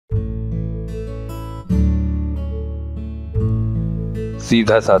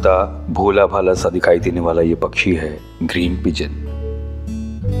सीधा साधा भोला भाला सा दिखाई देने वाला ये पक्षी है ग्रीन पिजन।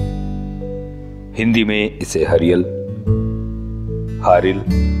 हिंदी में इसे हरियल, हारिल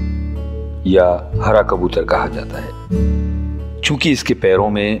या हरा कबूतर कहा जाता है। चूंकि इसके पैरों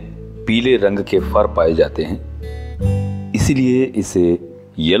में पीले रंग के फर पाए जाते हैं, इसीलिए इसे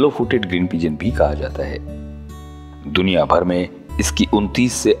येलो फुटेड ग्रीन पिजन भी कहा जाता है। दुनिया भर में इसकी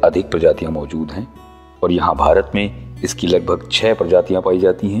 29 से अधिक प्रजातियां मौजूद हैं और यहाँ भारत में इसकी लगभग 6 प्रजातियां पाई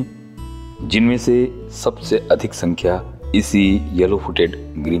जाती हैं, जिनमें से सबसे अधिक संख्या इसी येलो फुटेड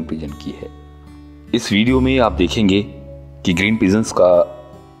ग्रीन पिजन की है। इस वीडियो में आप देखेंगे कि ग्रीन पिजन्स का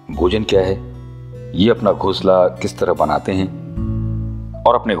भोजन क्या है, ये अपना घोंसला किस तरह बनाते हैं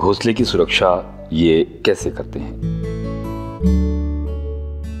और अपने घोंसले की सुरक्षा ये कैसे करते हैं।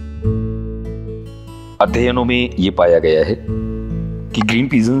 अध्ययनों में ये पाया गया है कि ग्रीन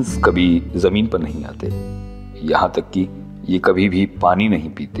पिजन्स कभी जमीन पर नहीं आते, यहां तक कि ये कभी भी पानी नहीं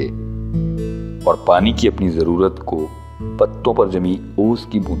पीते और पानी की अपनी जरूरत को पत्तों पर जमी ओस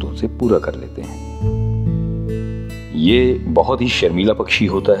की बूंदों से पूरा कर लेते हैं। ये बहुत ही शर्मीला पक्षी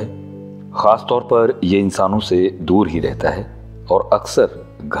होता है। खास तौर पर यह इंसानों से दूर ही रहता है और अक्सर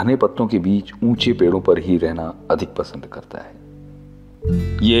घने पत्तों के बीच ऊंचे पेड़ों पर ही रहना अधिक पसंद करता है।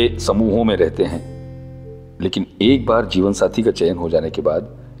 ये समूहों में रहते हैं, लेकिन एक बार जीवन साथी का चयन हो जाने के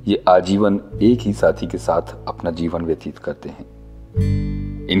बाद ये आजीवन एक ही साथी के साथ अपना जीवन व्यतीत करते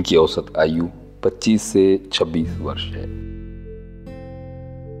हैं। इनकी औसत आयु 25 से 26 वर्ष है।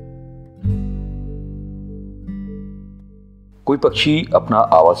 कोई पक्षी अपना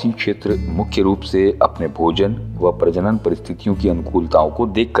आवासीय क्षेत्र मुख्य रूप से अपने भोजन व प्रजनन परिस्थितियों की अनुकूलताओं को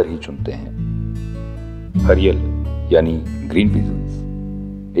देखकर ही चुनते हैं। हरियल यानी ग्रीन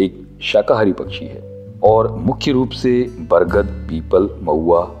पिजन्स एक शाकाहारी पक्षी है और मुख्य रूप से बरगद, पीपल,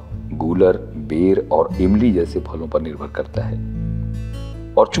 महुआ, गूलर, बेर और इमली जैसे फलों पर निर्भर करता है।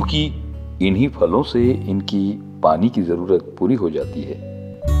 और चूंकि इन्हीं फलों से इनकी पानी की जरूरत पूरी हो जाती है,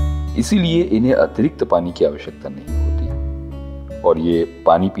 इसीलिए इन्हें अतिरिक्त पानी की आवश्यकता नहीं होती और ये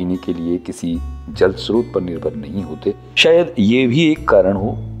पानी पीने के लिए किसी जल स्रोत पर निर्भर नहीं होते। शायद ये भी एक कारण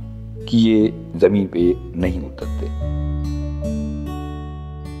हो कि ये जमीन पे नहीं उतरते।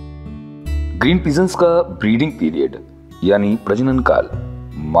 ग्रीन पिजन्स का ब्रीडिंग पीरियड यानी प्रजनन काल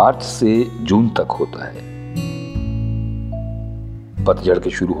मार्च से जून तक होता है। पतझड़ के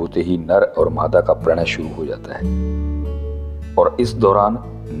शुरू होते ही नर और मादा का प्रणय शुरू हो जाता है और इस दौरान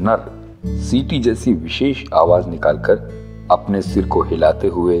नर सीटी जैसी विशेष आवाज निकालकर अपने सिर को हिलाते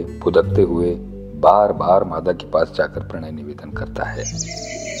हुए, फुदकते हुए बार बार मादा के पास जाकर प्रणय निवेदन करता है।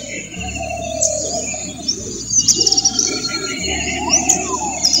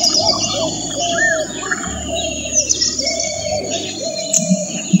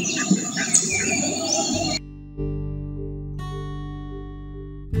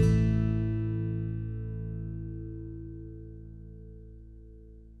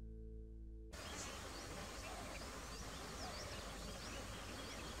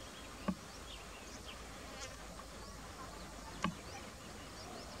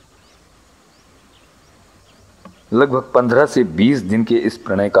 लगभग 15 से 20 दिन के इस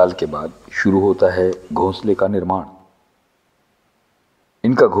प्रणय काल के बाद शुरू होता है घोंसले का निर्माण।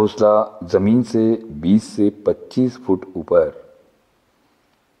 इनका घोंसला जमीन से 20 से 25 फुट ऊपर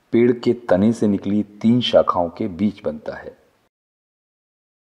पेड़ के तने से निकली 3 शाखाओं के बीच बनता है।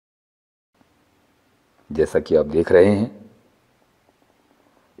 जैसा कि आप देख रहे हैं,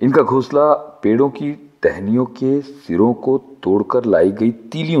 इनका घोंसला पेड़ों की टहनियों के सिरों को तोड़कर लाई गई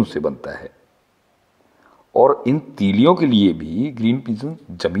तीलियों से बनता है और इन तीलियों के लिए भी ग्रीन पिजन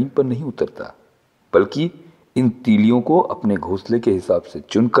जमीन पर नहीं उतरता, बल्कि इन तीलियों को अपने घोंसले के हिसाब से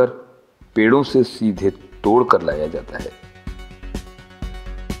चुनकर पेड़ों से सीधे तोड़कर लाया जाता है।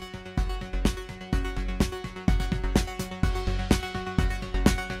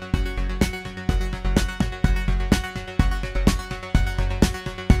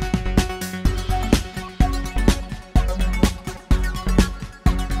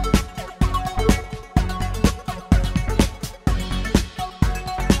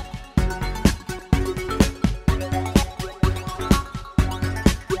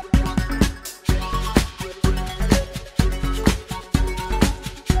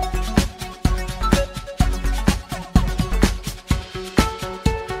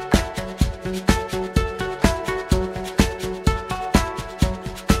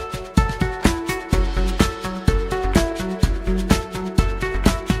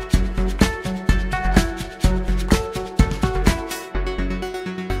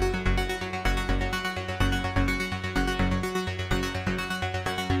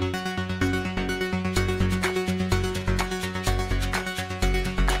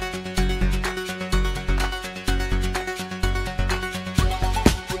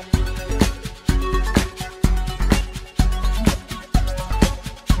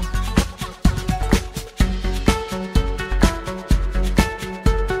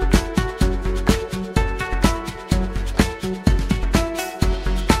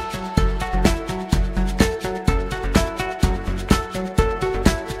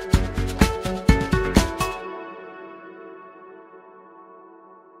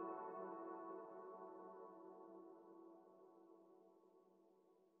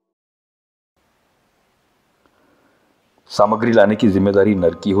 सामग्री लाने की जिम्मेदारी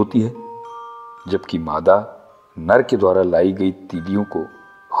नर की होती है, जबकि मादा नर के द्वारा लाई गई तीलियों को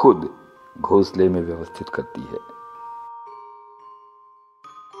खुद घोंसले में व्यवस्थित करती है।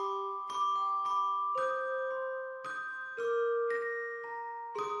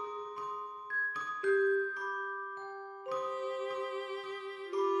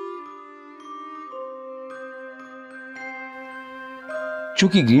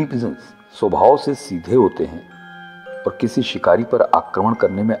 चूंकि ग्रीन पिजन्स स्वभाव से सीधे होते हैं और किसी शिकारी पर आक्रमण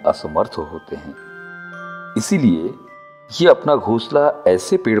करने में असमर्थ होते हैं, इसीलिए ये अपना घोंसला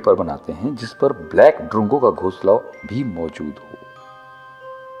ऐसे पेड़ पर बनाते हैं जिस पर ब्लैक ड्रोंगो का घोंसला भी मौजूद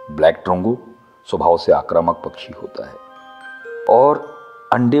हो। ब्लैक ड्रोंगो स्वभाव से आक्रामक पक्षी होता है और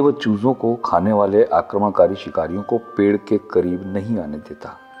अंडे व चूजों को खाने वाले आक्रमणकारी शिकारियों को पेड़ के करीब नहीं आने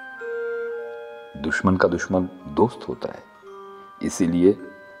देता। दुश्मन का दुश्मन दोस्त होता है, इसीलिए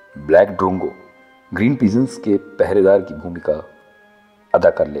ब्लैक ड्रोंगो ग्रीन पिजन्स के पहरेदार की भूमिका अदा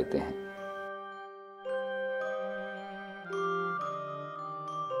कर लेते हैं।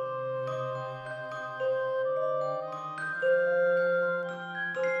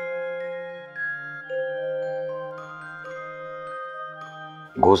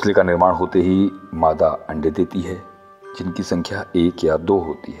 घोंसले का निर्माण होते ही मादा अंडे देती है, जिनकी संख्या 1 या 2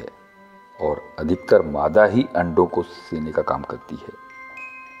 होती है और अधिकतर मादा ही अंडों को सेने का काम करती है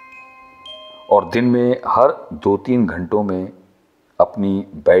और दिन में हर 2-3 घंटों में अपनी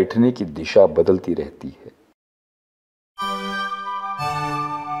बैठने की दिशा बदलती रहती है।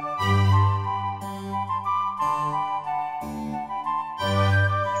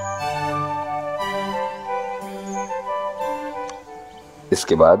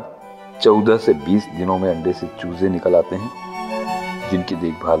 इसके बाद 14 से 20 दिनों में अंडे से चूजे निकल आते हैं, जिनकी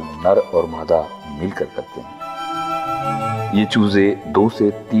देखभाल नर और मादा मिलकर करते हैं। ये चूजे 2 से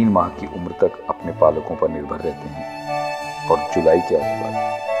 3 माह की उम्र तक अपने पालकों पर निर्भर रहते हैं और जुलाई के आसपास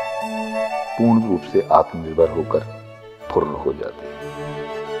पूर्ण रूप से आत्मनिर्भर होकर फुर्र हो जाते हैं।